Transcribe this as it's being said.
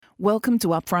Welcome to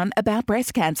Upfront About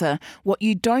Breast Cancer, what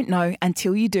you don't know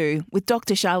until you do, with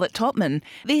Dr. Charlotte Totman.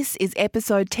 This is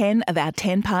episode 10 of our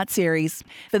 10-part series.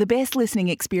 For the best listening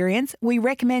experience, we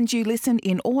recommend you listen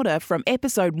in order from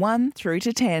episode 1 through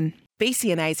to 10.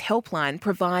 BCNA's helpline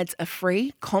provides a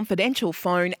free, confidential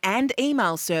phone and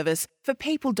email service for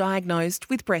people diagnosed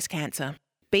with breast cancer.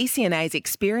 BCNA's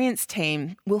experienced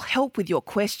team will help with your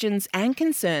questions and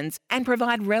concerns and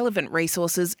provide relevant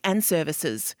resources and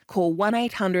services. Call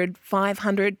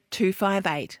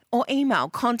 1-800-500-258 or email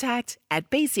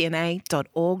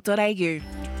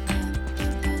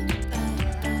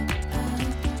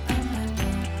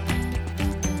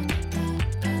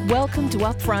contact@bcna.org.au. Welcome to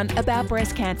Upfront About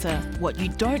Breast Cancer, what you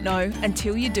don't know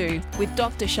until you do, with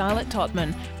Dr. Charlotte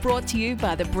Totman, brought to you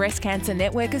by the Breast Cancer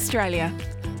Network Australia.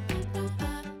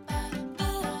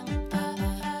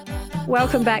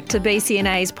 Welcome back to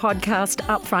BCNA's podcast,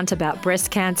 Upfront About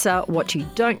Breast Cancer, what you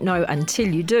don't know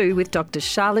until you do, with Dr.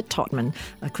 Charlotte Totman,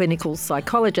 a clinical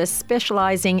psychologist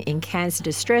specialising in cancer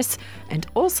distress and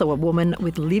also a woman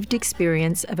with lived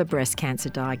experience of a breast cancer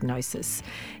diagnosis.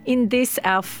 In this,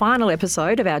 our final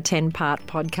episode of our 10-part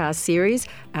podcast series,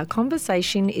 our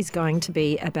conversation is going to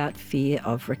be about fear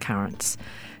of recurrence.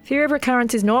 Fear of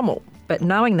recurrence is normal, but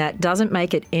knowing that doesn't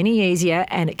make it any easier,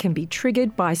 and it can be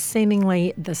triggered by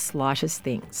seemingly the slightest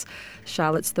things.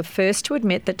 Charlotte's the first to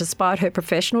admit that despite her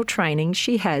professional training,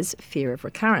 she has fear of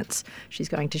recurrence. She's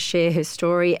going to share her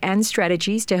story and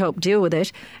strategies to help deal with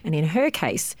it, and in her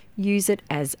case, use it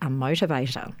as a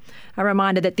motivator. A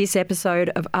reminder that this episode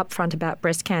of Upfront About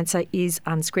Breast Cancer is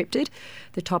unscripted.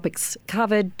 The topics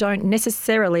covered don't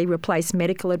necessarily replace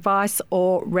medical advice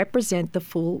or represent the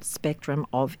full spectrum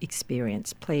of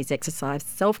experience. Please exercise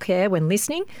self-care when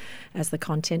listening, as the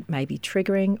content may be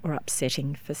triggering or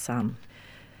upsetting for some.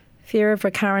 Fear of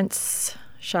recurrence,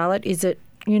 Charlotte, is it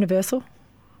universal?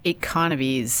 It kind of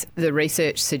is. The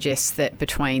research suggests that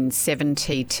between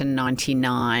 70 to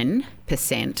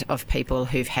 99% of people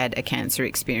who've had a cancer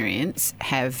experience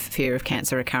have fear of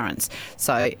cancer recurrence.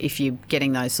 So if you're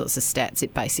getting those sorts of stats,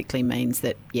 it basically means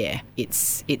that,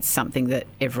 it's something that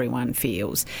everyone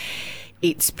feels.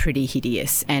 It's pretty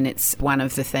hideous, and it's one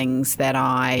of the things that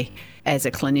I, as a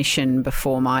clinician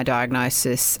before my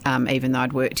diagnosis, even though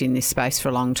I'd worked in this space for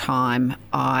a long time,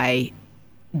 I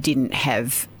didn't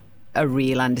have a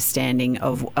real understanding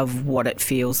of what it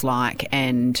feels like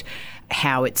and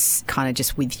how it's kind of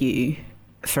just with you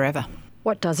forever.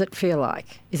 What does it feel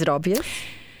like? Is it obvious?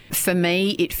 For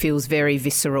me, it feels very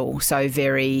visceral, so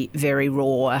very, very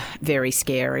raw, very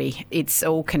scary. It's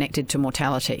all connected to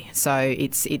mortality. So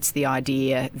it's the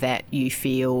idea that you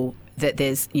feel that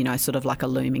there's, sort of like a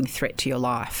looming threat to your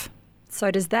life.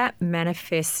 So does that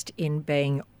manifest in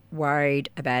being worried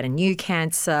about a new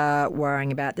cancer,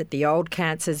 worrying about that the old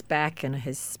cancer's back and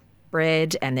has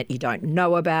spread and that you don't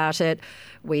know about it?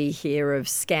 We hear of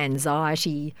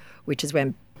scanxiety, which is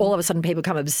when all of a sudden people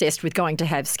become obsessed with going to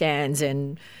have scans,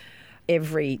 and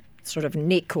every sort of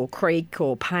nick or creak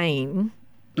or pain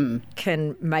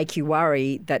can make you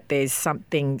worry that there's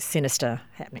something sinister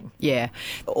happening. Yeah,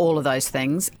 all of those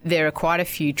things. There are quite a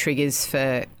few triggers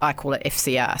for, I call it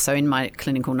FCR. So in my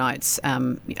clinical notes,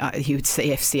 you would see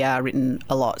FCR written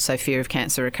a lot, so fear of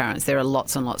cancer recurrence. There are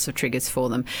lots and lots of triggers for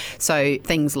them. So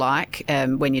things like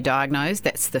when you're diagnosed,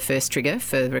 that's the first trigger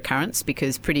for recurrence,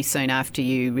 because pretty soon after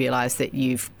you realise that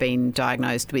you've been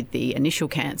diagnosed with the initial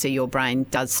cancer, your brain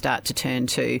does start to turn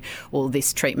to, well,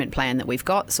 this treatment plan that we've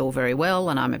got, it's all very well,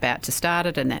 and I'm about to start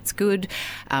it, and that's good.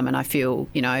 And I feel,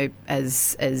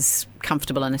 as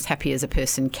comfortable and as happy as a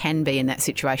person can be in that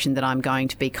situation, that I'm going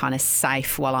to be kind of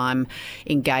safe while I'm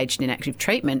engaged in active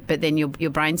treatment. But then your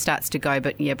brain starts to go,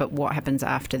 but what happens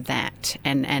after that?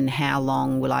 And how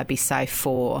long will I be safe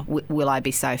for? Will I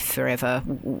be safe forever?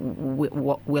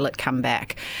 Will it come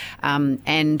back?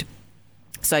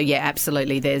 So,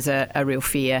 absolutely, there's a real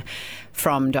fear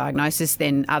from diagnosis.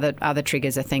 Then other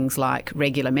triggers are things like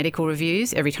regular medical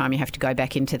reviews. Every time you have to go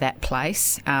back into that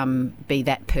place, be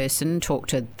that person, talk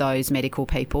to those medical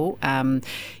people,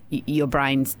 your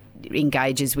brain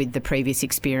engages with the previous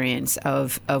experience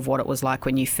of what it was like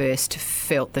when you first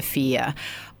felt the fear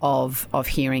of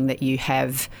hearing that you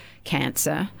have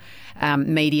cancer.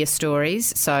 Media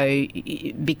stories. So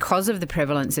because of the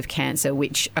prevalence of cancer,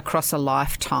 which across a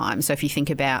lifetime, so if you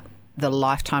think about the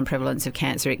lifetime prevalence of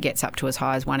cancer, it gets up to as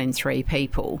high as 1 in 3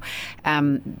 people.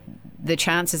 The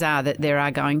chances are that there are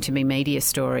going to be media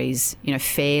stories,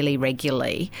 fairly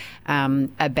regularly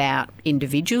about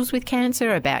individuals with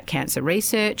cancer, about cancer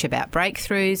research, about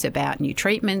breakthroughs, about new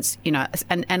treatments,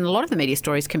 and a lot of the media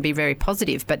stories can be very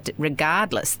positive, but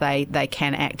regardless, they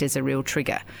can act as a real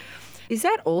trigger. Is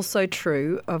that also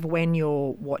true of when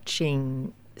you're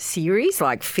watching series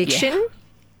like fiction?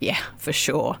 Yeah, for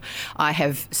sure. I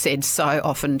have said so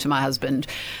often to my husband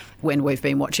when we've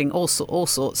been watching all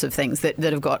sorts of things that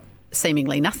have got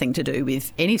seemingly nothing to do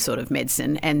with any sort of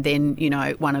medicine, and then,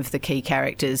 one of the key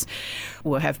characters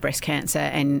will have breast cancer,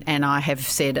 and I have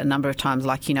said a number of times,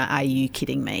 like, are you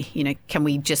kidding me? Can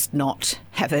we just not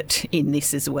have it in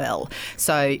this as well?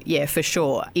 So, yeah, for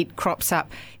sure, it crops up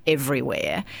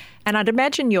everywhere. And I'd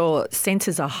imagine your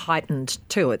senses are heightened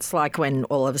too. It's like when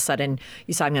all of a sudden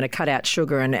you say, I'm going to cut out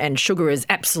sugar, and sugar is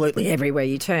absolutely everywhere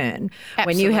you turn. Absolutely.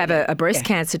 When you have a breast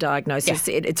cancer diagnosis,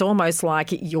 it's almost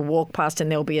like you'll walk past and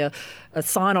there'll be a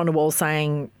sign on the wall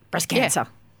saying breast cancer.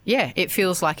 Yeah, it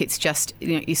feels like it's just,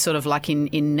 you're sort of like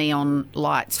in neon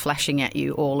lights flashing at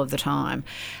you all of the time.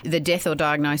 The death or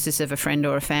diagnosis of a friend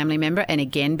or a family member, and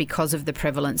again, because of the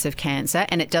prevalence of cancer,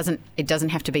 and it doesn't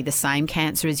have to be the same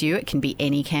cancer as you, it can be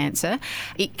any cancer.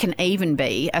 It can even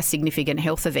be a significant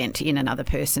health event in another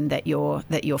person that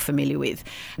you're familiar with.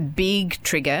 Big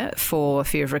trigger for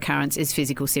fear of recurrence is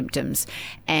physical symptoms,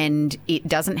 and it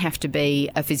doesn't have to be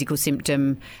a physical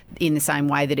symptom in the same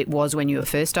way that it was when you were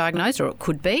first diagnosed, or it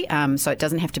could be. So it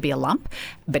doesn't have to be a lump,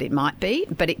 but it might be.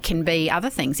 But it can be other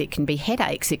things. It can be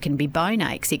headaches. It can be bone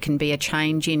aches. It can be a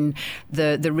change in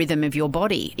the rhythm of your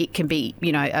body. It can be,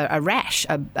 a rash,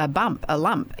 a bump, a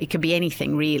lump. It can be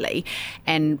anything really.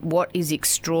 And what is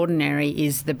extraordinary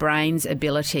is the brain's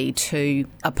ability to,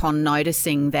 upon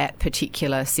noticing that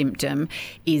particular symptom,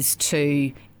 is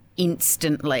to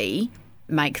instantly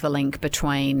make the link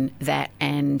between that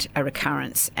and a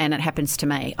recurrence. And it happens to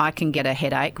me. I can get a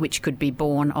headache, which could be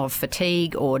born of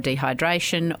fatigue or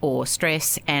dehydration or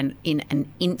stress, and in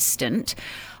an instant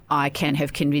I can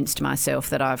have convinced myself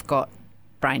that I've got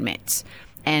brain mets.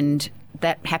 And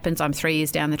that happens, I'm 3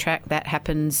 years down the track, that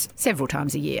happens several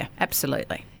times a year,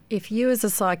 absolutely. If you as a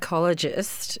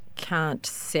psychologist can't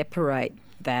separate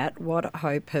that, what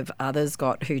hope have others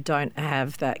got who don't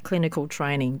have that clinical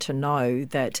training to know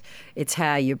that it's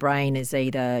how your brain is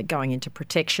either going into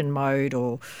protection mode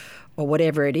or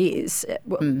whatever it is?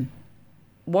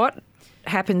 What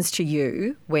happens to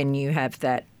you when you have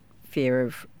that fear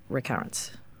of recurrence?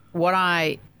 What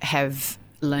I have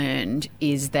learned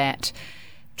is that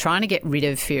trying to get rid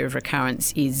of fear of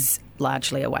recurrence is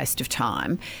largely a waste of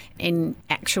time. In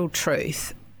actual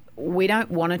truth, we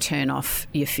don't want to turn off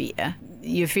your fear.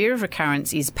 Your fear of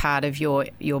recurrence is part of your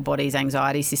body's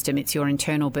anxiety system. It's your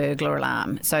internal burglar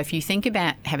alarm. So if you think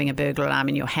about having a burglar alarm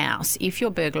in your house, if your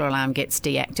burglar alarm gets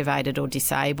deactivated or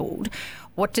disabled,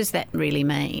 what does that really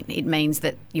mean? It means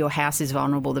that your house is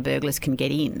vulnerable, the burglars can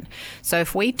get in. So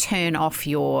if we turn off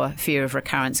your fear of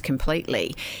recurrence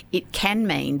completely, it can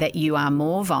mean that you are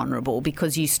more vulnerable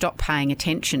because you stop paying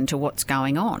attention to what's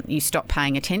going on. You stop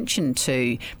paying attention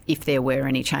to if there were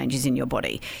any changes in your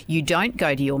body. You don't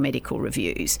go to your medical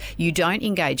reviews. You don't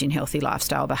engage in healthy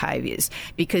lifestyle behaviours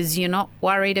because you're not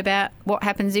worried about what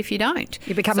happens if you don't.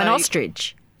 You become an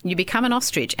ostrich. You become an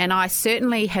ostrich. And I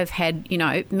certainly have had,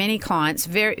 many clients,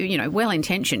 very,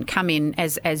 well-intentioned, come in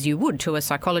as you would to a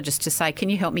psychologist to say, can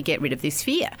you help me get rid of this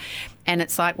fear? And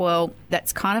it's like, well,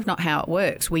 that's kind of not how it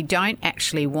works. We don't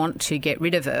actually want to get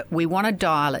rid of it. We want to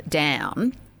dial it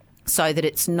down so that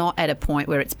it's not at a point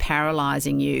where it's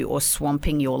paralysing you or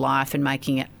swamping your life and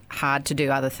making it hard to do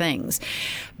other things.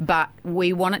 But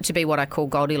we want it to be what I call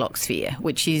Goldilocks fear,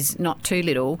 which is not too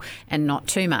little and not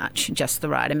too much, just the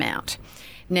right amount.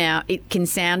 Now, it can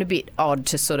sound a bit odd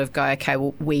to sort of go, okay,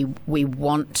 well, we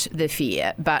want the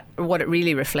fear, but what it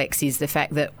really reflects is the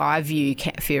fact that I view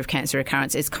fear of cancer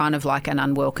recurrence as kind of like an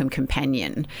unwelcome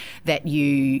companion that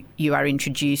you are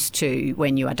introduced to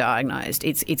when you are diagnosed.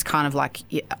 It's kind of like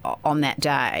on that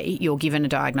day you're given a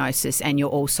diagnosis and you're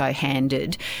also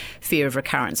handed fear of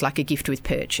recurrence, like a gift with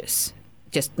purchase.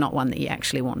 Just not one that you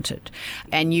actually wanted.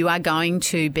 And you are going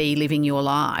to be living your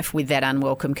life with that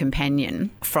unwelcome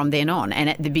companion from then on. And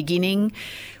at the beginning,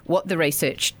 what the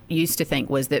research used to think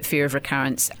was that fear of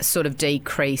recurrence sort of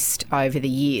decreased over the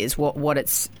years. What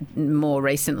it's more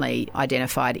recently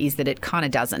identified is that it kind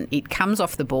of doesn't. It comes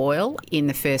off the boil in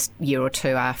the first year or two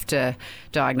after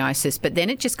diagnosis, but then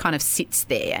it just kind of sits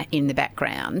there in the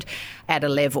background at a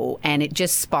level and it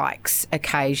just spikes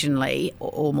occasionally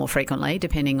or more frequently,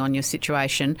 depending on your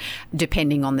situation,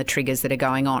 depending on the triggers that are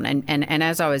going on. And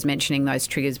as I was mentioning those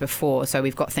triggers before, so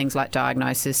we've got things like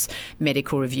diagnosis,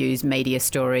 medical reviews, media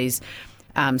stories,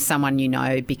 someone you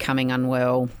know becoming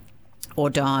unwell or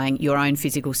dying, your own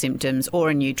physical symptoms or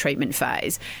a new treatment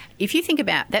phase. If you think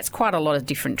about, that's quite a lot of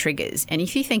different triggers. And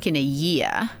if you think in a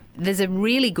year, there's a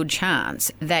really good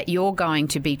chance that you're going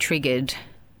to be triggered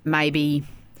maybe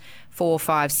 4,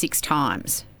 5, 6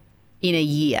 times in a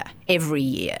year, every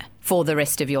year, for the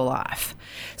rest of your life.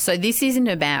 So this isn't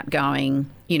about going,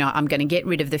 I'm going to get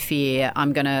rid of the fear.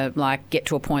 I'm going to get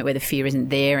to a point where the fear isn't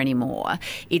there anymore.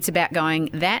 It's about going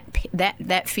that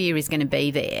fear is going to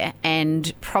be there,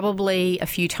 and probably a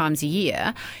few times a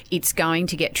year it's going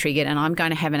to get triggered, and I'm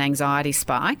going to have an anxiety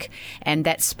spike, and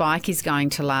that spike is going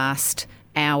to last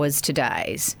hours to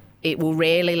days. It will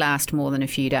rarely last more than a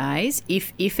few days.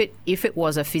 If it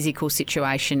was a physical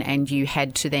situation and you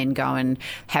had to then go and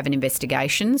have an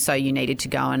investigation, so you needed to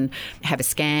go and have a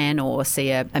scan or see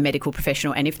a medical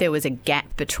professional, and if there was a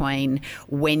gap between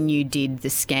when you did the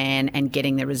scan and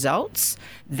getting the results,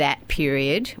 that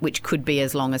period, which could be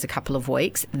as long as a couple of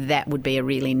weeks, that would be a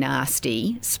really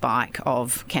nasty spike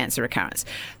of cancer recurrence.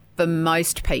 For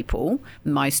most people,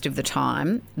 most of the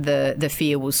time, the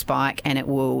fear will spike and it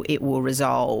will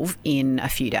resolve in a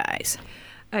few days.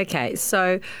 Okay,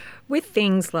 so with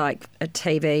things like a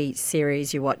TV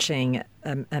series you're watching,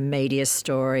 a media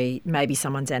story, maybe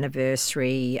someone's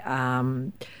anniversary,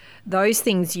 those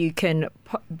things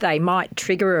they might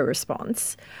trigger a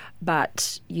response,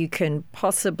 but you can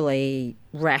possibly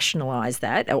rationalise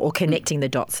that or connecting the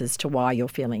dots as to why you're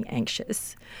feeling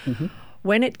anxious. Mm-hmm.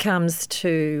 When it comes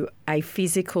to a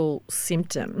physical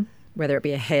symptom, whether it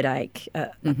be a headache,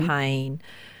 a pain,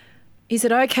 is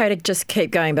it okay to just keep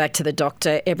going back to the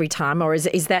doctor every time, or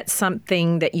is that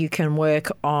something that you can work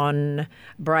on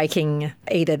breaking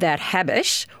either that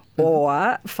habit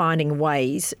or finding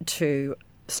ways to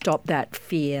stop that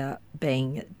fear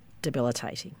being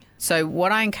debilitating? So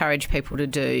what I encourage people to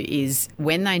do is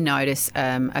when they notice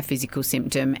a physical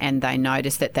symptom and they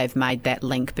notice that they've made that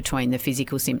link between the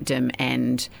physical symptom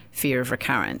and fear of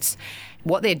recurrence,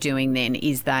 what they're doing then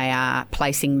is they are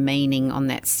placing meaning on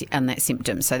that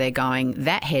symptom. So they're going,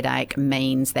 that headache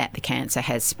means that the cancer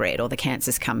has spread or the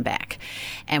cancer's come back.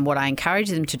 And what I encourage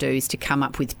them to do is to come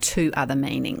up with two other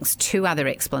meanings, two other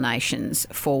explanations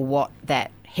for what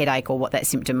that headache or what that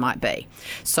symptom might be.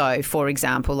 So, for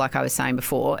example, like I was saying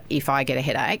before, if I get a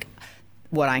headache,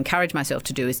 what I encourage myself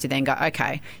to do is to then go,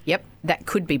 okay, yep, that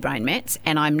could be brain mets,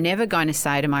 and I'm never going to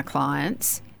say to my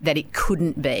clients that it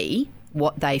couldn't be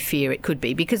what they fear it could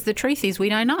be, because the truth is we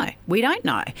don't know. We don't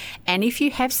know. And if you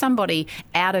have somebody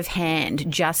out of hand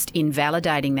just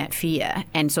invalidating that fear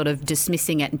and sort of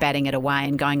dismissing it and batting it away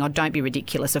and going, oh, don't be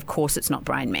ridiculous, of course it's not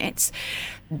brain mets,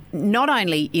 not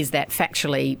only is that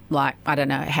factually, I don't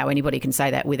know how anybody can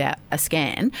say that without a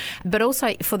scan, but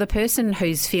also for the person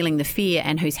who's feeling the fear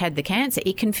and who's had the cancer,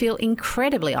 it can feel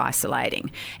incredibly isolating.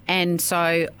 And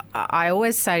so I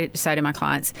always say to my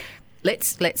clients,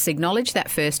 Let's acknowledge that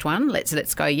first one.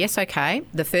 Let's go, yes, okay.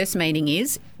 The first meaning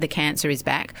is the cancer is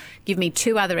back. Give me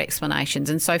two other explanations.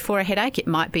 And so for a headache, it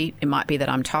might be that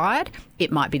I'm tired.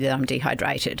 It might be that I'm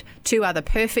dehydrated. Two other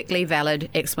perfectly valid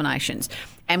explanations.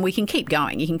 And we can keep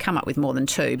going. You can come up with more than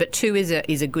two, but two is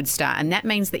a good start. And that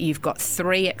means that you've got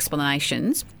three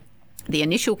explanations. The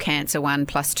initial cancer one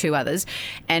plus two others,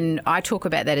 and I talk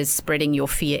about that as spreading your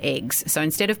fear eggs. So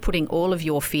instead of putting all of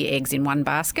your fear eggs in one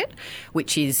basket,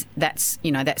 which is that's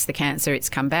the cancer, it's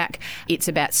come back, it's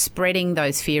about spreading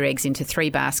those fear eggs into three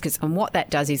baskets, and what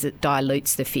that does is it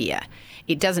dilutes the fear.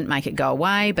 It doesn't make it go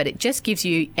away, but it just gives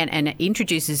you, and it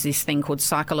introduces this thing called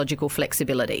psychological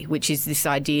flexibility, which is this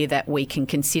idea that we can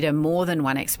consider more than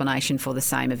one explanation for the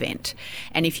same event.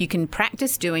 And if you can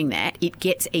practice doing that, it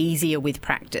gets easier with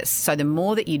practice. So the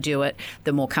more that you do it,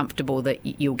 the more comfortable that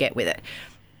you'll get with it.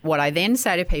 What I then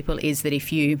say to people is that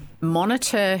if you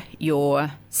monitor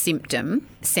your symptom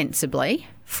sensibly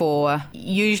for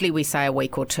usually we say a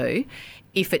week or two,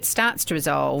 if it starts to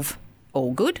resolve,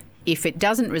 all good. If it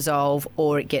doesn't resolve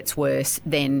or it gets worse,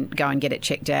 then go and get it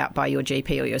checked out by your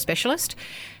GP or your specialist.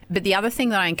 But the other thing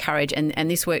that I encourage,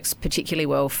 and this works particularly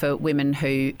well for women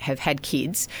who have had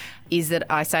kids, is that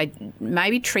I say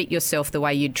maybe treat yourself the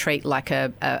way you'd treat like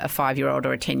a 5-year-old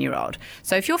or a 10-year-old.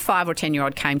 So if your 5 or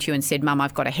 10-year-old came to you and said, Mum,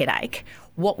 I've got a headache,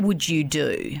 what would you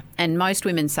do? And most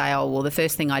women say, oh, well, the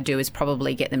first thing I do is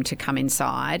probably get them to come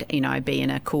inside, be in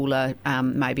a cooler,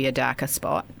 maybe a darker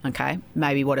spot, okay?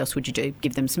 Maybe what else would you do?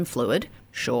 Give them some fluid,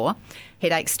 sure.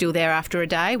 Headache's still there after a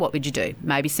day, what would you do?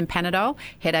 Maybe some Panadol.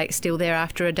 Headache's still there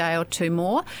after a day or two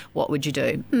more, what would you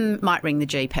do? Might ring the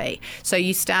GP. So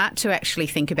you start to actually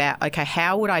think about, okay,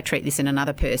 how would I treat this in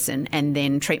another person and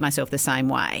then treat myself the same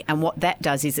way? And what that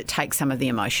does is it takes some of the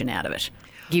emotion out of it.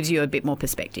 Gives you a bit more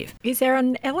perspective. Is there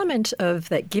an element of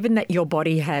that, given that your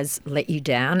body has let you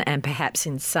down and perhaps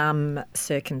in some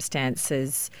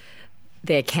circumstances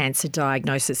their cancer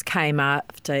diagnosis came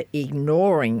after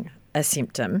ignoring a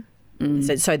symptom,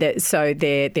 so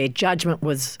their judgment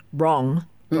was wrong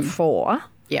before,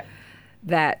 yeah,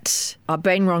 that I've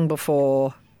been wrong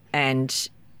before, and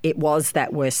it was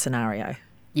that worst scenario.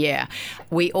 Yeah.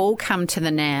 We all come to the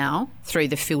now through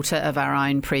the filter of our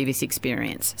own previous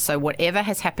experience. So whatever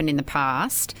has happened in the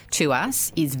past to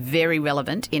us is very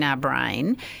relevant in our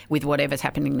brain with whatever's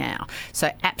happening now.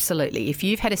 So absolutely, if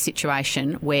you've had a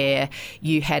situation where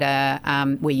you had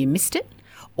where you missed it,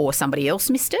 or somebody else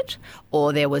missed it,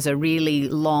 or there was a really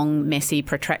long, messy,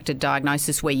 protracted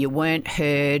diagnosis where you weren't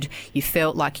heard, you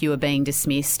felt like you were being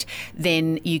dismissed,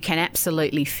 then you can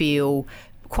absolutely feel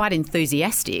quite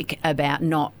enthusiastic about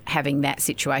not having that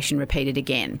situation repeated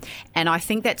again. And I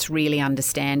think that's really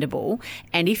understandable.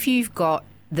 And if you've got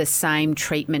the same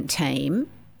treatment team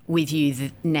with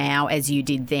you now as you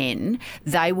did then,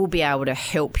 they will be able to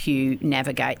help you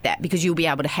navigate that, because you'll be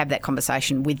able to have that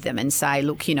conversation with them and say,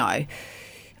 look,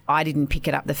 I didn't pick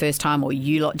it up the first time, or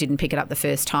you lot didn't pick it up the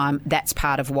first time. That's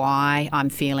part of why I'm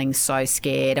feeling so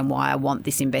scared and why I want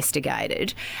this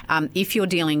investigated. If you're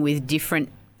dealing with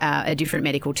a different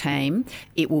medical team,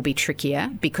 it will be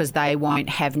trickier because they won't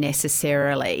have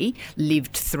necessarily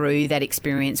lived through that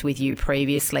experience with you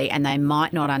previously, and they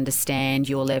might not understand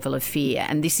your level of fear.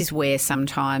 And this is where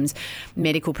sometimes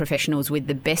medical professionals with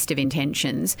the best of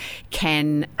intentions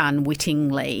can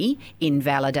unwittingly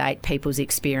invalidate people's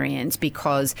experience,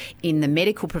 because in the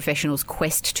medical professional's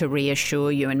quest to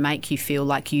reassure you and make you feel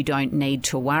like you don't need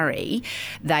to worry,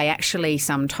 they actually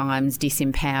sometimes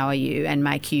disempower you and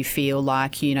make you feel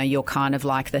like you're kind of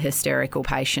like the hysterical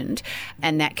patient,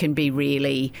 and that can be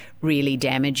really, really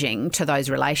damaging to those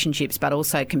relationships, but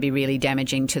also can be really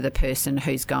damaging to the person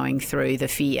who's going through the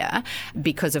fear,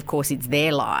 because of course it's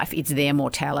their life, it's their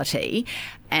mortality,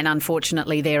 and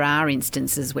unfortunately there are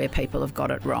instances where people have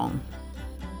got it wrong.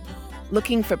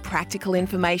 Looking for practical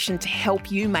information to help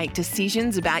you make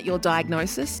decisions about your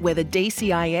diagnosis, whether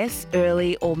DCIS,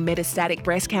 early or metastatic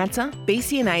breast cancer?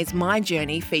 BCNA's My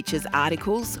Journey features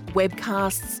articles,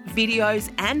 webcasts, videos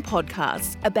and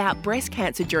podcasts about breast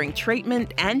cancer during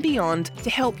treatment and beyond to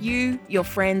help you, your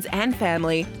friends and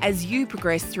family as you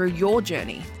progress through your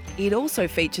journey. It also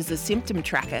features a symptom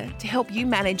tracker to help you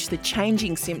manage the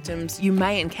changing symptoms you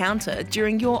may encounter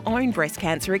during your own breast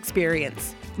cancer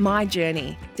experience. My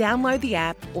Journey. Download the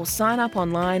app or sign up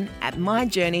online at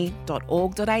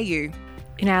myjourney.org.au.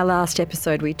 In our last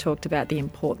episode, we talked about the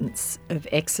importance of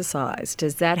exercise.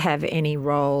 Does that have any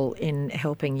role in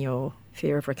helping your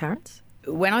fear of recurrence?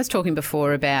 When I was talking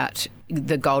before about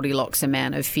the Goldilocks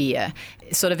amount of fear,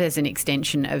 sort of as an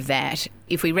extension of that,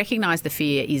 if we recognise the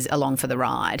fear is along for the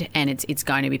ride and it's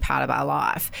going to be part of our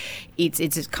life,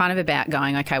 it's kind of about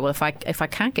going, okay, well, if I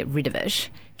can't get rid of it,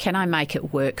 can I make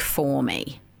it work for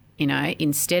me?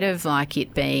 Instead of like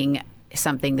it being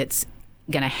something that's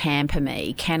going to hamper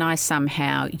me, can I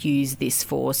somehow use this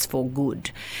force for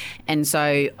good? And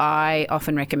so I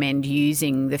often recommend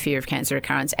using the fear of cancer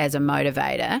recurrence as a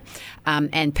motivator,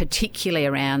 and particularly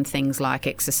around things like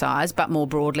exercise, but more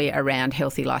broadly around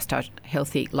healthy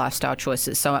lifestyle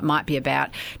choices. So it might be about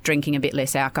drinking a bit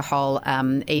less alcohol,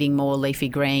 eating more leafy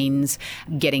greens,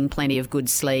 getting plenty of good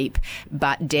sleep,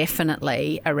 but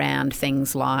definitely around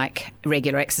things like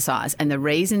regular exercise. And the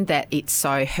reason that it's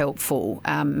so helpful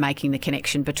making the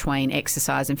connection between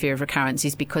exercise and fear of recurrence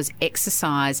is because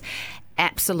exercise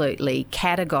absolutely,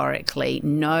 categorically,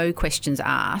 no questions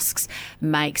asked,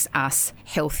 makes us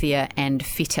healthier and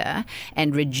fitter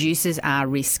and reduces our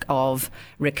risk of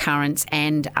recurrence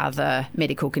and other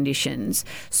medical conditions.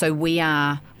 So we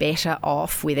are better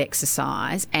off with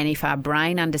exercise, and if our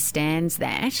brain understands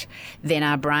that, then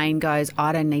our brain goes,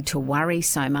 I don't need to worry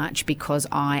so much because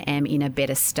I am in a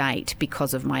better state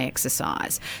because of my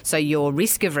exercise. So your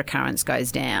risk of recurrence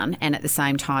goes down, and at the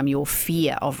same time your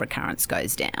fear of recurrence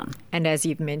goes down. And as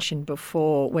you've mentioned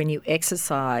before, when you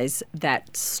exercise,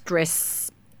 that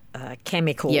stress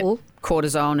chemical,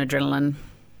 cortisol and adrenaline,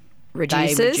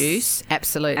 reduces. They reduce,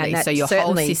 absolutely. So your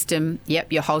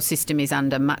whole system is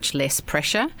under much less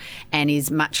pressure and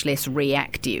is much less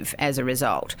reactive as a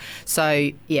result. So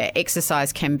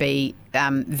exercise can be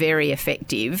very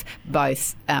effective,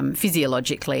 both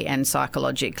physiologically and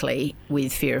psychologically,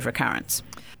 with fear of recurrence.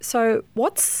 So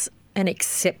what's an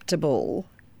acceptable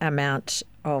amount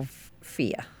of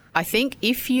fear? I think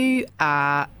if you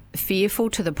are fearful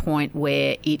to the point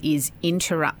where it is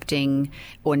interrupting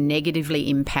or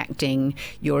negatively impacting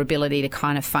your ability to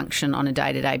kind of function on a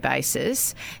day-to-day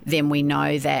basis, then we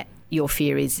know that your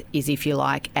fear is if you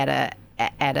like, at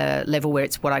a level where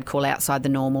it's what I'd call outside the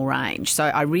normal range. So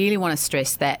I really want to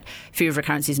stress that fear of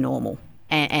recurrence is normal.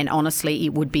 And honestly,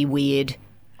 it would be weird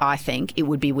I think it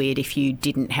would be weird if you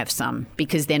didn't have some,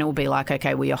 because then it will be like,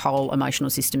 okay, well, your whole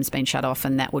emotional system's been shut off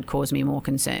and that would cause me more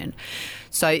concern.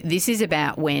 So this is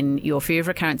about when your fear of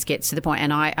recurrence gets to the point,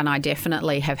 and I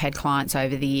definitely have had clients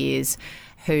over the years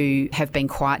who have been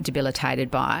quite debilitated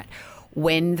by it,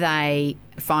 when they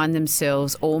find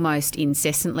themselves almost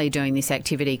incessantly doing this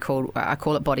activity called, I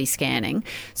call it body scanning.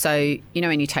 So, you know,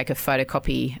 when you take a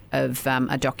photocopy of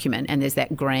a document and there's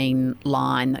that green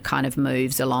line that kind of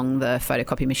moves along the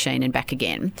photocopy machine and back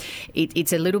again,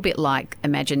 it's a little bit like,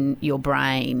 imagine your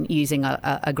brain using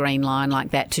a green line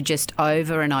like that to just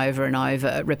over and over and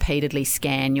over repeatedly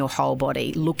scan your whole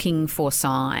body, looking for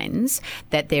signs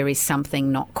that there is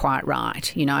something not quite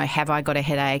right. You know, have I got a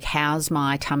headache? How's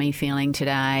my tummy feeling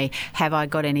today? Have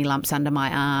I got any lumps under my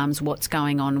arms? What's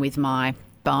going on with my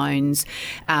bones?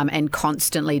 And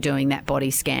constantly doing that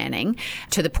body scanning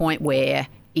to the point where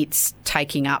it's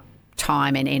taking up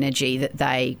time and energy that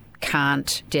they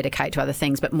can't dedicate to other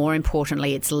things, but more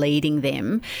importantly, it's leading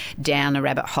them down a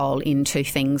rabbit hole into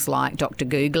things like Dr.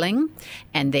 Googling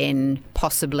and then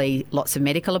possibly lots of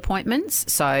medical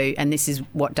appointments. So, and this is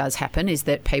what does happen, is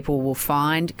that people will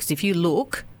find, because if you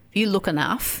look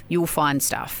enough, you'll find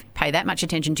stuff. Pay that much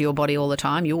attention to your body all the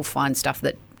time, you'll find stuff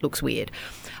that looks weird.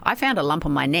 I found a lump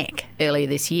on my neck earlier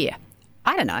this year.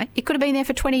 I don't know. It could have been there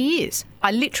for 20 years.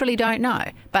 I literally don't know.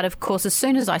 But, of course, as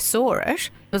soon as I saw it,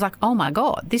 it was like, oh, my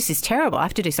God, this is terrible. I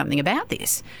have to do something about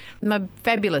this. My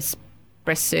fabulous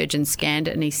breast surgeon scanned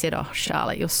it and he said, oh,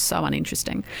 Charlotte, you're so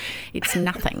uninteresting. It's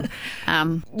nothing.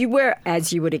 You were,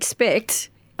 as you would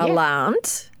expect,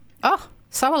 alarmed. Oh,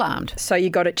 so alarmed. So you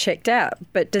got it checked out.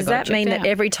 But does that mean that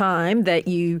every time that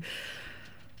you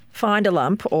find a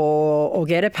lump or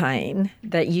get a pain,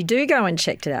 that you do go and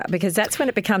check it out? Because that's when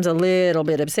it becomes a little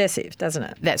bit obsessive, doesn't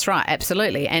it? That's right,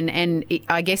 absolutely. And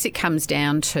I guess it comes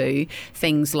down to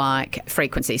things like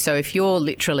frequency. So if you're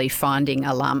literally finding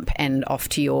a lump and off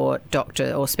to your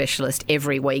doctor or specialist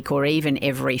every week or even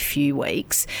every few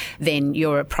weeks, then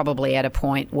you're probably at a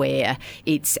point where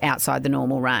it's outside the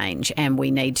normal range, and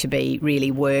we need to be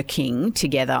really working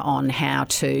together on how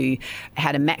to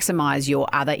maximise your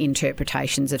other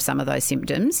interpretations of some of those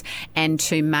symptoms, and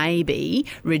to maybe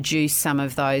reduce some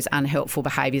of those unhelpful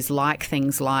behaviours, like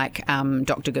things like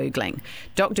Dr. Googling.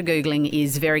 Dr. Googling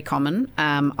is very common.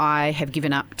 I have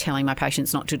given up telling my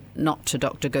patients not to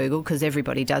Dr. Google, because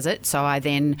everybody does it. So I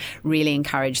then really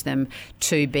encourage them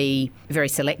to be very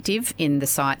selective in the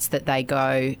sites that they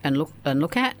go and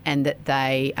look at, and that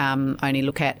they only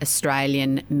look at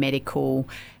Australian medical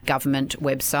government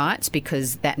websites,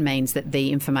 because that means that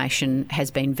the information has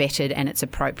been vetted and it's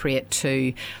appropriate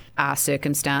to our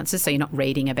circumstances. So you're not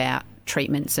reading about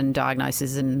treatments and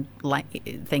diagnoses and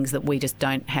things that we just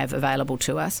don't have available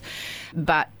to us.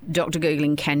 But Dr.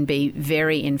 Googling can be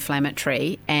very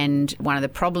inflammatory, and one of the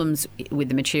problems with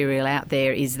the material out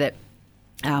there is that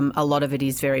a lot of it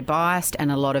is very biased,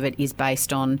 and a lot of it is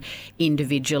based on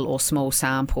individual or small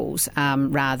samples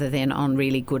rather than on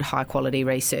really good high-quality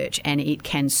research. And it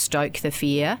can stoke the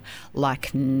fear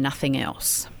like nothing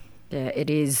else. Yeah, it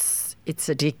is. It's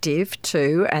addictive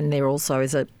too, and there also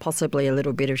is possibly a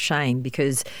little bit of shame,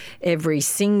 because every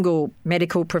single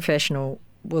medical professional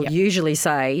will usually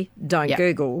say, don't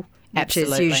Google, which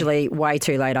is usually way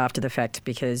too late after the fact,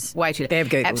 because they've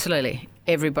Googled. Absolutely.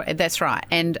 Everybody, that's right.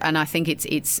 And I think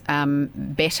it's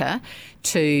better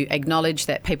to acknowledge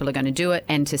that people are going to do it,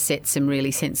 and to set some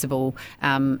really sensible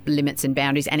limits and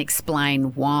boundaries, and explain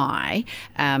why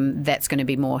that's going to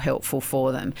be more helpful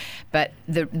for them. But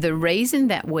the reason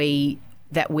that we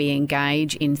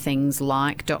engage in things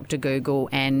like Dr. Google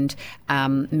and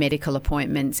medical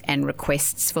appointments and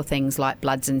requests for things like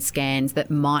bloods and scans that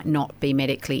might not be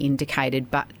medically indicated,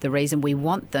 but the reason we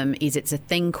want them is it's a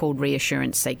thing called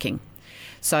reassurance seeking.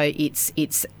 So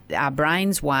it's our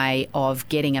brain's way of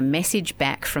getting a message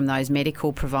back from those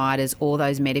medical providers or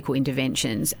those medical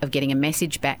interventions, of getting a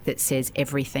message back that says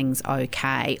everything's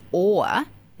okay, or,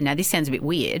 now this sounds a bit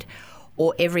weird,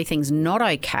 or everything's not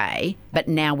okay, but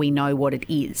now we know what it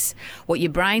is. What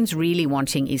your brain's really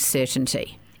wanting is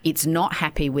certainty. It's not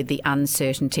happy with the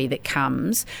uncertainty that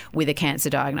comes with a cancer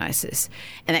diagnosis.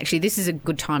 And actually, this is a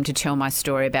good time to tell my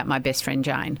story about my best friend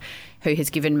Jane, who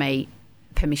has given me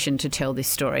permission to tell this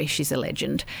story. She's a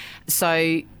legend.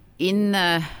 So in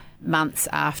the months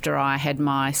after I had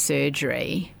my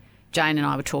surgery, Jane and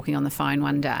I were talking on the phone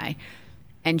one day,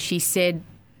 and she said,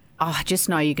 oh, I just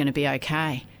know you're going to be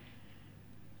okay.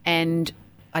 And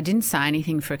I didn't say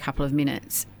anything for a couple of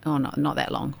minutes. Oh, not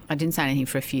that long. I didn't say anything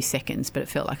for a few seconds, but it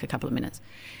felt like a couple of minutes.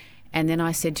 And then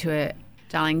I said to her,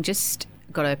 darling, just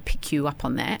got to pick you up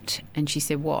on that. And she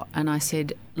said, what? And I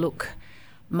said, look,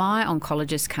 My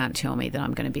oncologist can't tell me that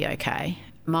I'm going to be okay.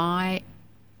 My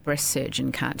breast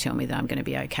surgeon can't tell me that I'm going to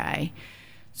be okay.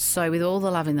 So with all the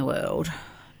love in the world,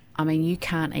 I mean, you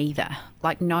can't either.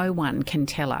 Like, no one can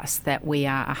tell us that we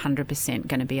are 100%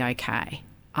 going to be okay.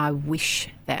 I wish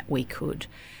that we could,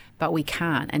 but we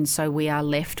can't. And so we are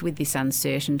left with this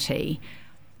uncertainty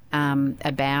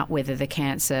about whether the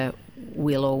cancer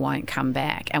will or won't come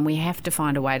back. And we have to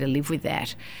find a way to live with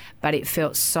that. But it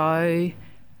felt so...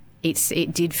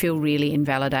 It did feel really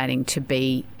invalidating to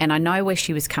be, and I know where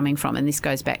she was coming from, and this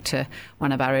goes back to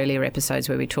one of our earlier episodes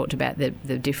where we talked about the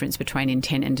difference between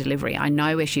intent and delivery. I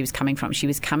know where she was coming from. She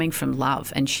was coming from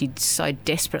love, and she so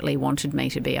desperately wanted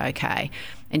me to be okay.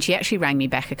 And she actually rang me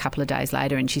back a couple of days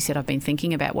later and she said, I've been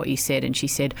thinking about what you said, and she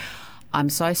said,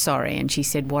 I'm so sorry. And she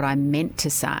said, what I meant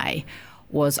to say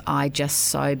was, I just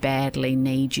so badly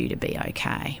need you to be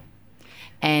okay.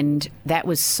 And that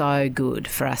was so good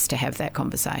for us to have that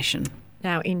conversation.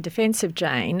 Now, in defence of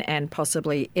Jane and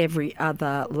possibly every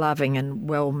other loving and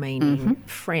well-meaning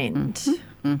friend,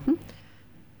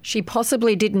 she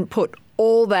possibly didn't put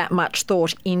all that much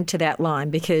thought into that line,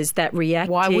 because that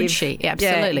reactive... Why would she?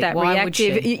 Absolutely. Yeah, Why would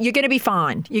she? You're going to be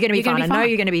fine. You're going to be fine. I know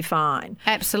you're going to be fine.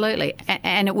 Absolutely.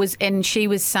 And she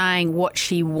was saying what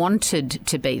she wanted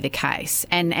to be the case.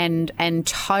 And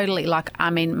totally, like,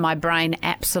 I mean, my brain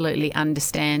absolutely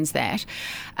understands that.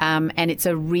 And it's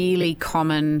a really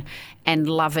common and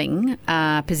loving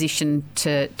position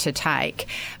to take.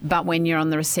 But when you're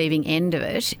on the receiving end of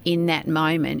it, in that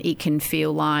moment, it can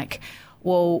feel like,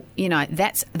 well, you know,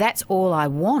 that's all I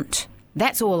want.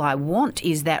 That's all I want,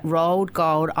 is that rolled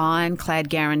gold ironclad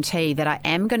guarantee that I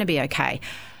am going to be okay.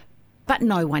 But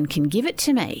no one can give it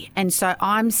to me. And so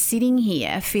I'm sitting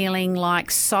here feeling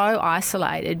like so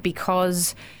isolated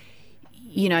because,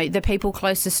 you know, the people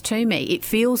closest to me, it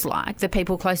feels like the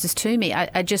people closest to me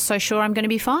are just so sure I'm going to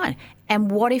be fine. And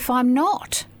what if I'm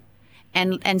not?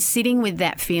 And sitting with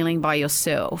that feeling by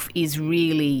yourself it's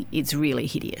really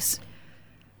hideous.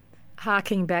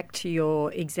 Harking back to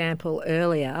your example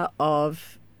earlier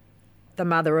of the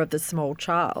mother of the small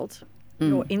child,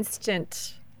 your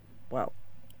instant, well,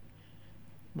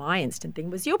 my instant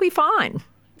thing was, you'll be fine.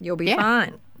 You'll be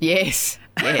fine. Yes.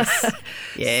 Yes.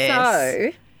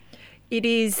 So it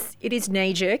is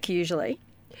knee-jerk usually.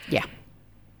 Yeah.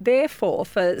 Therefore,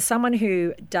 for someone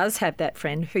who does have that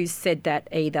friend who's said that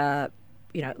either,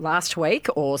 you know, last week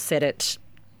or said it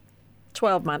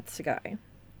 12 months ago,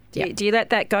 do you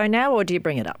let that go now, or do you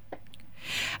bring it up?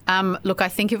 Look, I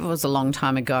think if it was a long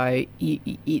time ago,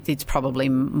 it's probably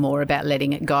more about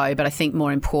letting it go. But I think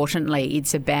more importantly,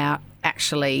 it's about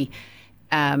actually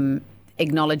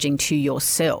acknowledging to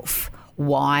yourself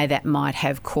why that might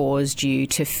have caused you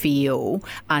to feel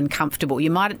uncomfortable. You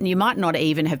might not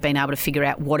even have been able to figure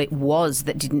out what it was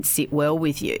that didn't sit well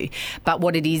with you, but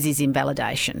what it is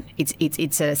invalidation.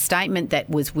 It's a statement that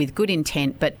was with good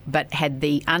intent, but had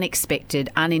the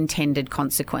unexpected, unintended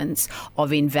consequence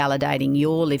of invalidating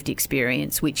your lived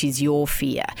experience, which is your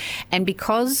fear. And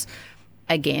because,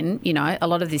 again, you know, a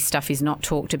lot of this stuff is not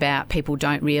talked about. People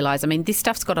don't realise. I mean, this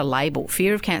stuff's got a label: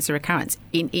 fear of cancer recurrence.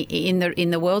 In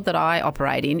the world that I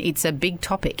operate in, it's a big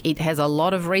topic. It has a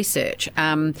lot of research.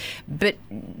 But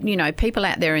you know, people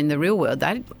out there in the real world,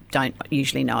 they don't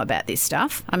usually know about this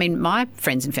stuff. I mean, my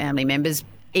friends and family members,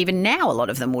 even now, a lot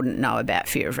of them wouldn't know about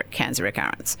fear of cancer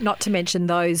recurrence. Not to mention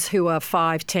those who are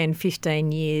 5, 10,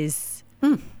 15 years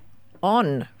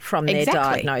on from their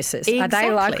diagnosis. Are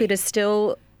they likely to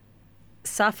still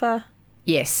suffer?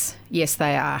 Yes,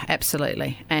 they are,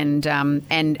 absolutely,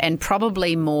 and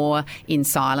probably more in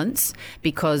silence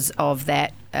because of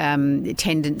that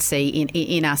tendency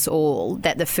in us all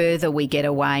that the further we get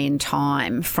away in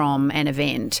time from an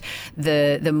event,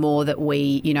 the more that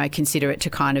we, you know, consider it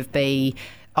to kind of be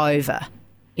over.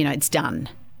 You know, it's done.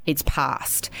 It's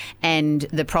past. And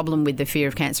the problem with the fear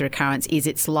of cancer recurrence is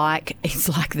it's like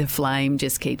the flame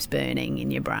just keeps burning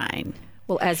in your brain.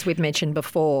 Well, as we've mentioned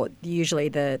before, usually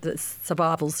the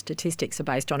survival statistics are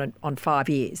based on 5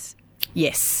 years.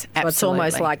 Yes, absolutely. So it's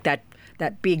almost like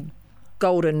that big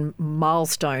golden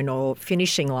milestone or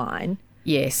finishing line.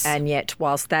 Yes. And yet,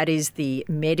 whilst that is the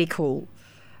medical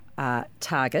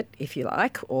target, if you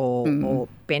like, or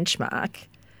benchmark,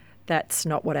 that's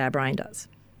not what our brain does.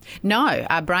 No,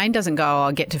 our brain doesn't go,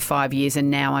 I'll get to 5 years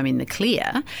and now I'm in the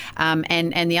clear.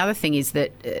 And the other thing is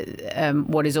that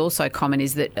what is also common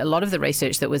is that a lot of the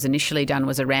research that was initially done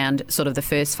was around sort of the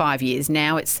first 5 years.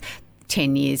 Now it's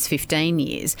 10 years, 15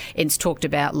 years. It's talked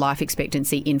about life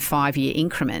expectancy in 5-year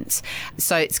increments.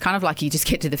 So it's kind of like you just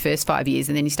get to the first 5 years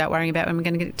and then you start worrying about when we're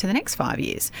going to get to the next 5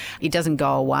 years. It doesn't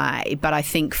go away. But I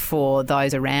think for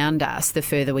those around us, the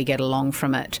further we get along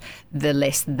from it, the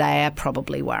less they're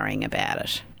probably worrying about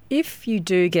it. If you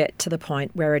do get to the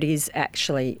point where it is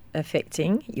actually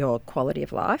affecting your quality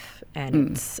of life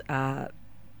and it's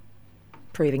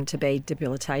proving to be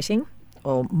debilitating,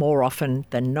 or more often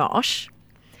than not,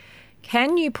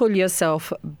 can you pull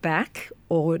yourself back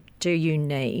or do you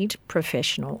need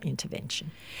professional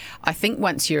intervention? I think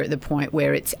once you're at the point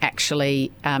where it's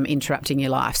actually interrupting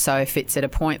your life, so if it's at a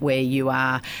point where you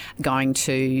are going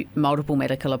to multiple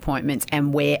medical appointments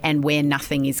and where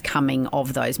nothing is coming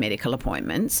of those medical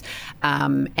appointments,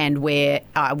 and where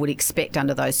I would expect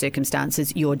under those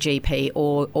circumstances your GP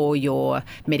or your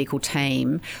medical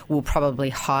team will probably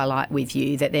highlight with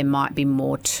you that there might be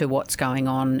more to what's going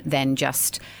on than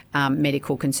just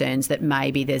medical concerns, that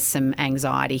maybe there's some anxiety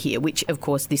here, which of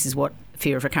course this is what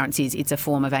fear of recurrence is. It's a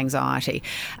form of anxiety.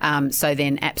 So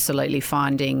then absolutely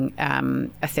finding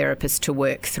a therapist to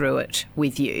work through it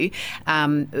with you.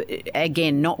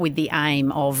 Again, not with the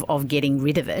aim of getting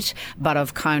rid of it, but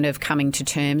of kind of coming to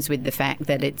terms with the fact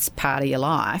that it's part of your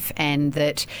life and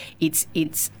that it's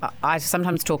I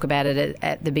sometimes talk about it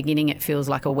at the beginning, it feels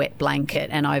like a wet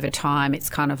blanket, and over time it's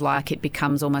kind of like it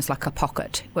becomes almost like a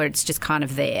pocket where it's just kind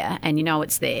of there and you know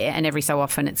it's there, and every so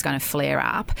often it's going to flare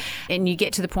up. And you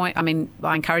get to the point, I mean,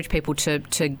 I encourage people to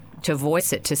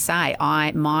voice it, to say,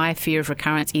 my fear of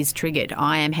recurrence is triggered.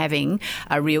 I am having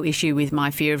a real issue with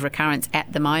my fear of recurrence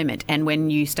at the moment. And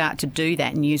when you start to do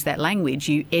that and use that language,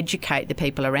 you educate the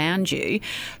people around you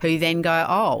who then go,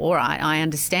 oh, all right, I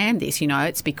understand this. You know,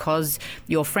 it's because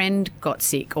your friend got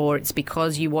sick, or it's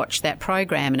because you watched that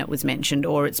program and it was mentioned,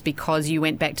 or it's because you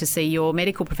went back to see your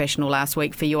medical professional last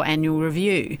week for your annual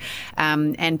review.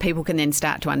 And people can then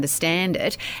start to understand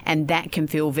it, and that can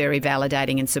feel very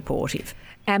validating and supportive.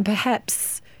 And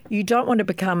perhaps you don't want to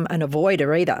become an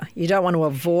avoider either. You don't want to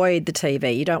avoid the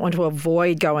TV. You don't want to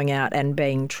avoid going out and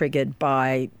being triggered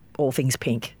by all things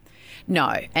pink.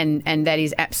 No, and that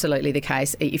is absolutely the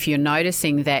case. If you're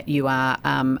noticing that you are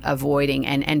avoiding,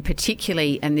 and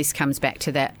particularly, and this comes back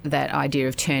to that idea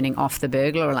of turning off the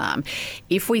burglar alarm,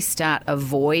 if we start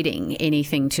avoiding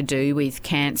anything to do with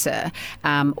cancer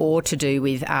or to do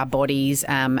with our bodies,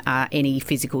 any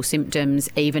physical symptoms,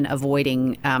 even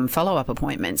avoiding follow-up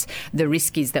appointments, the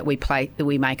risk is that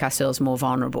we make ourselves more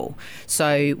vulnerable.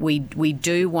 So we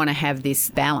do want to have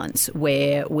this balance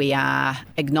where we are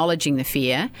acknowledging the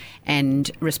fear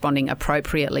and responding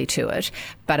appropriately to it,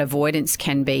 but avoidance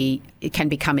can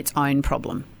become its own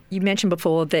problem. You mentioned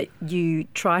before that you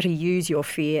try to use your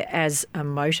fear as a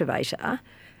motivator.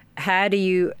 How do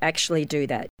you actually do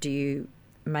that? Do you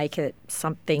make it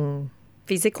something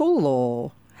physical,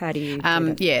 or how do you do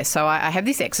that? Yeah, so I have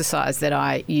this exercise that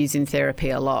I use in therapy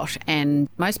a lot, and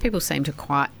most people seem to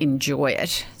quite enjoy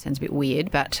it. Sounds a bit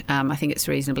weird, but I think it's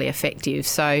reasonably effective.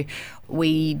 So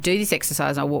we do this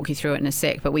exercise, I'll walk you through it in a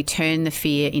sec, but we turn the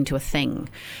fear into a thing.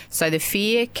 So the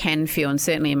fear can feel, and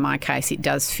certainly in my case it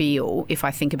does feel, if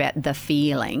I think about the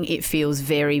feeling, it feels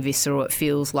very visceral. It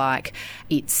feels like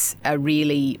it's a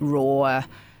really raw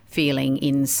feeling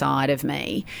inside of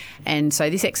me. And so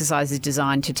this exercise is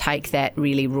designed to take that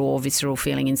really raw, visceral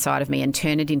feeling inside of me and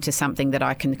turn it into something that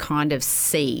I can kind of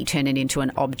see, turn it into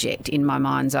an object in my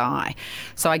mind's eye.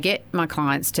 So I get my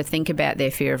clients to think about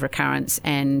their fear of recurrence,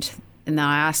 and then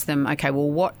I ask them, okay, well,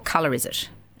 what colour is it?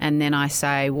 And then I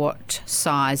say, what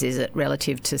size is it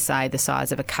relative to, say, the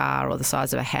size of a car or the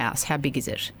size of a house? How big is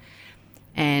it?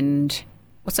 And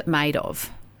what's it made of?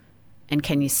 And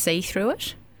can you see through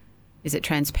it? Is it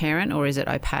transparent or is it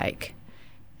opaque?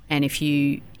 And if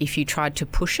you tried to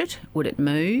push it, would it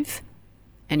move?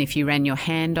 And if you ran your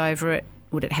hand over it,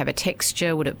 would it have a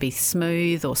texture? Would it be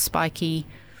smooth or spiky?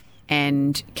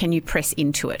 And can you press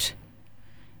into it?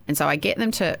 And so I get them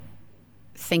to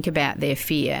think about their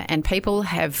fear, and people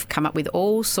have come up with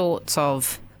all sorts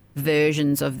of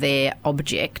versions of their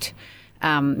object.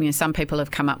 Some people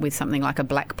have come up with something like a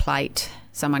black plate.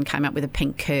 Someone came up with a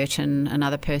pink curtain.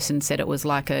 Another person said it was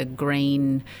like a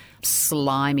green,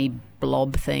 slimy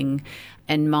blob thing.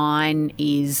 And mine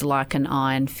is like an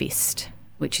iron fist,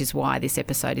 which is why this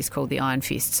episode is called The Iron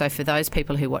Fist. So for those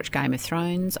people who watch Game of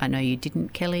Thrones, I know you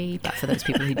didn't, Kelly, but for those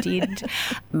people who did,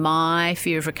 my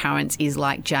fear of recurrence is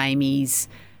like Jamie's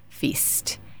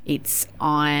fist. It's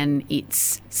iron,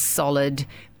 it's solid,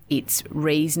 it's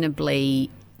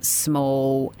reasonably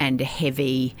small and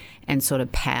heavy and sort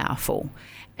of powerful.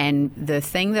 And the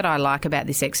thing that I like about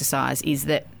this exercise is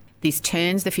that this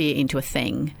turns the fear into a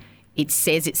thing. It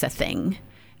says it's a thing.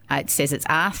 It says it's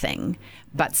our thing,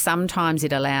 but sometimes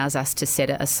it allows us to set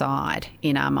it aside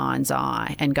in our mind's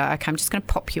eye and go, okay, I'm just going to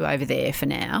pop you over there for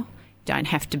now. Don't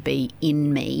have to be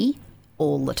in me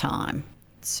all the time.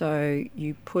 So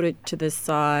you put it to the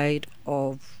side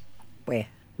of where?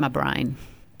 My brain.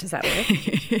 Does that work?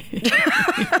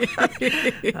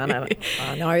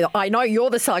 I know you're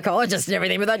the psychologist and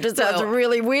everything, but that just sounds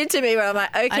really weird to me. Where I'm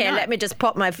like, okay, let me just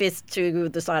pop my fist to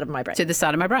the side of my brain. To the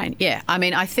side of my brain, yeah. I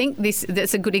mean, I think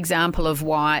that's a good example of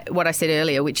why what I said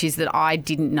earlier, which is that I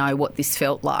didn't know what this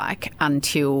felt like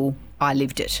until I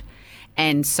lived it.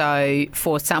 And so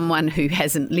for someone who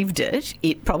hasn't lived it,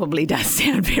 it probably does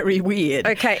sound very weird.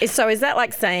 Okay, so is that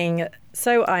like saying,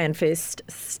 so Iron Fist,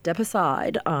 step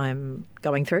aside, I'm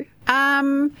going through?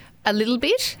 A little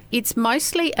bit. It's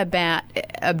mostly about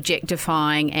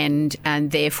objectifying and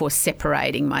therefore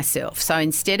separating myself. So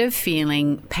instead of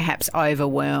feeling perhaps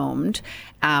overwhelmed,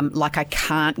 like I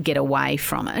can't get away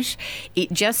from it,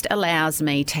 it just allows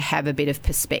me to have a bit of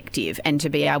perspective and to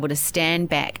be able to stand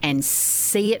back and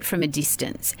see it from a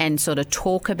distance and sort of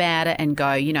talk about it and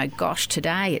go, gosh,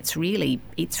 today it's really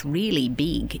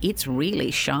big, it's really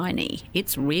shiny,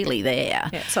 it's really there.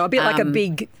 Yeah, so a bit like a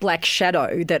big black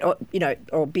shadow that, or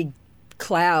a big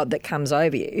cloud that comes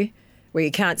over you where you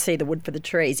can't see the wood for the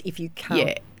trees if you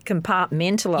can't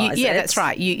compartmentalise it. Yeah, that's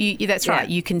right. That's right.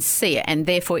 You can see it, and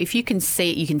therefore if you can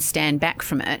see it, you can stand back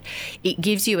from it. It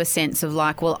gives you a sense of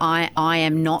like, well, I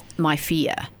am not my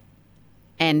fear.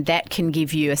 And that can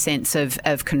give you a sense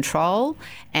of control,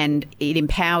 and it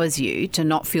empowers you to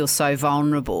not feel so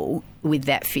vulnerable with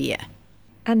that fear.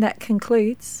 And that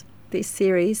concludes this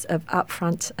series of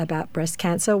Upfront About Breast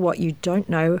Cancer, What You Don't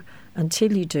Know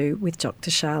Until You Do with Dr.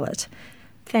 Charlotte.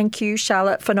 Thank you,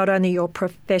 Charlotte, for not only your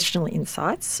professional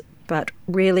insights, but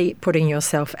really putting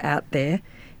yourself out there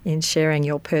in sharing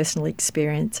your personal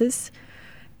experiences.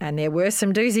 And there were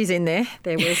some doozies in there.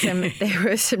 There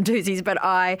were some doozies, but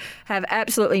I have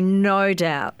absolutely no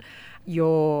doubt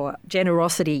your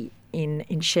generosity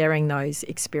in sharing those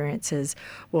experiences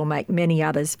will make many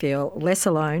others feel less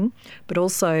alone, but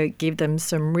also give them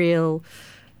some real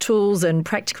tools and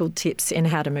practical tips in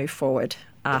how to move forward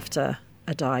after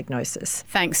a diagnosis.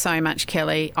 Thanks so much,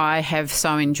 Kelly. I have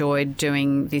so enjoyed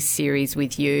doing this series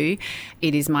with you.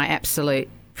 It is my absolute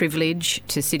privilege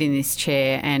to sit in this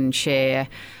chair and share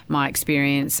my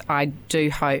experience. I do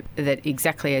hope that,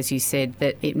 exactly as you said,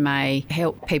 that it may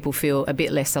help people feel a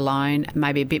bit less alone,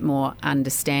 maybe a bit more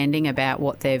understanding about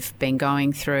what they've been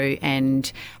going through,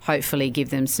 and hopefully give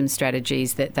them some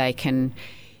strategies that they can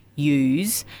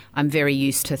use. I'm very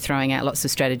used to throwing out lots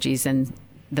of strategies and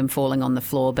them falling on the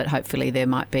floor, but hopefully there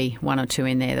might be one or two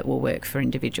in there that will work for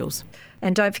individuals.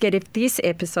 And don't forget, if this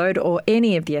episode or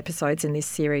any of the episodes in this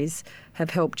series have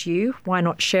helped you, why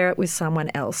not share it with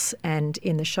someone else? And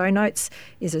in the show notes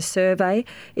is a survey.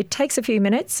 It takes a few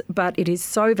minutes, but it is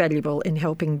so valuable in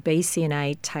helping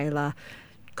BCNA tailor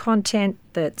content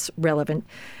that's relevant.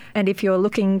 And if you're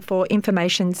looking for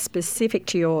information specific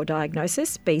to your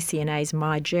diagnosis, BCNA's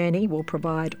My Journey will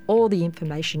provide all the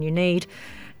information you need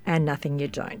and nothing you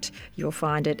don't. You'll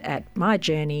find it at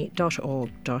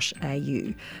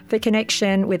myjourney.org.au. For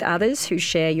connection with others who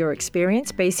share your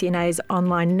experience, BCNA's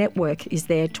online network is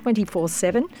there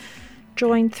 24/7.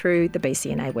 Join through the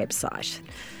BCNA website.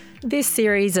 This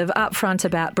series of Upfront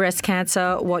About Breast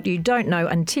Cancer, What You Don't Know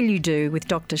Until You Do with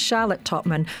Dr. Charlotte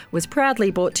Totman was proudly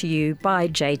brought to you by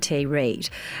JT Reid.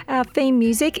 Our theme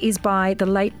music is by the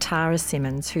late Tara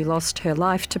Simmons, who lost her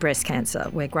life to breast cancer.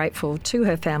 We're grateful to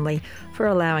her family for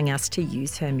allowing us to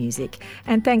use her music.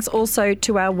 And thanks also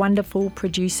to our wonderful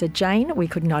producer, Jane. We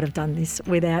could not have done this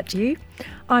without you.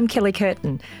 I'm Kelly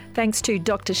Curtin. Thanks to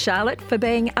Dr. Charlotte for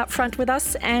being upfront with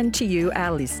us, and to you,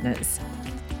 our listeners.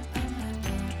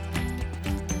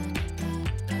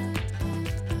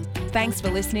 Thanks for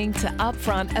listening to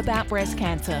Upfront About Breast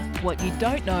Cancer, What You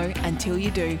Don't Know Until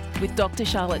You Do, with Dr.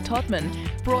 Charlotte Totman,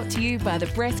 brought to you by the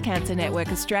Breast Cancer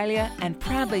Network Australia and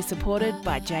proudly supported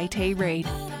by JT Reid.